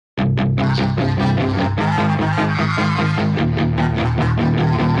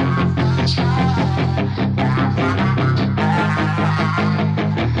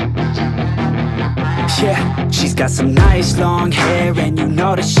She's got some nice long hair, and you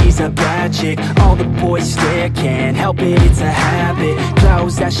know that she's a bad chick. All the boys stare, can't help it, it's a habit.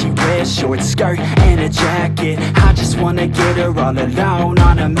 Clothes that she wears, short skirt and a jacket. I just wanna get her all alone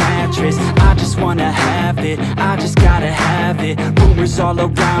on a mattress. I just wanna have it, I just gotta have it. Rumors all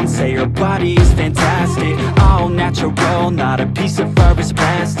around say her body is fantastic. All natural, not a piece of fur is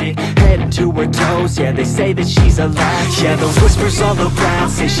plastic. Head to her toes, yeah, they say that she's a latch. Yeah, the whispers all around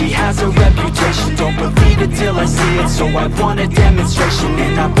say she has a reputation. Don't believe it till I see it, so I want a demonstration.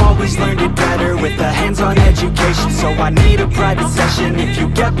 And I've always learned it better with a hands-on education. So I need a private session, if you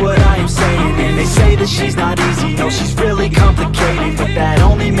get what I am saying. And they say that she's not easy, no, she's really complicated. But that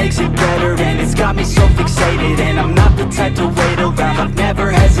only makes it better, and it's got me so fixated. And I'm not the type to wait around, I've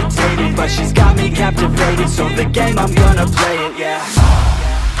never hesitated. But she's got me captivated, so the game, I'm gonna play it, yeah.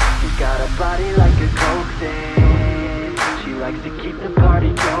 You got a body like a coke thing. She likes to keep the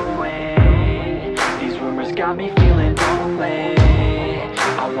party going. These rumors got me feeling lonely.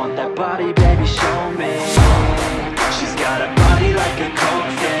 I want that body, baby, show me. She's got a body like a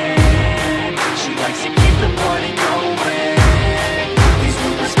coke thing. She likes to keep the party going. These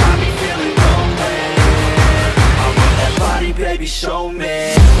rumors got me feeling lonely. I want that body, baby, show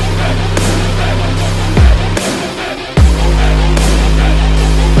me.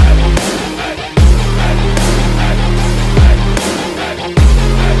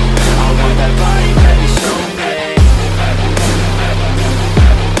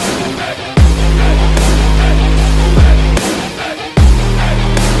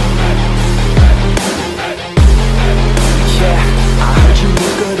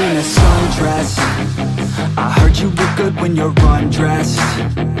 I heard you look good when you're undressed.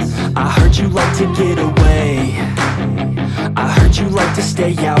 I heard you like to get away. I heard you like to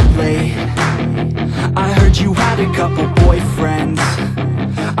stay out late. I heard you had a couple boyfriends.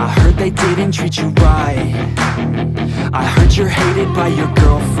 I heard they didn't treat you right. I heard you're hated by your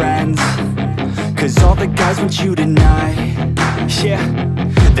girlfriends, 'cause all the guys want you tonight. Yeah,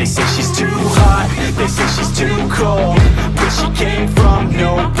 they say she's too hot, they say she's too cold. Where she came from,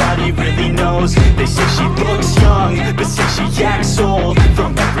 nobody really knows. They say she looks young, but say she acts old.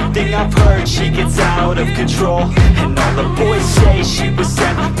 From everything I've heard, she gets out of control. And all the boys say she was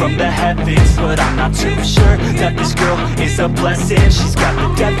sent from the heavens, but I'm not too sure that this girl is a blessing. She's got the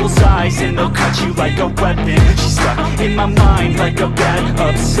devil's eyes, and they'll cut you like a weapon. She's stuck in my mind like a bad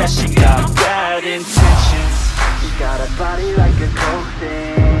obsession. Got bad intentions. She's got a body like a coke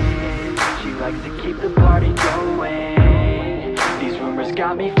thing. She likes to keep the party going. These rumors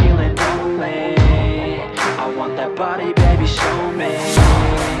got me feeling lonely. I want that body,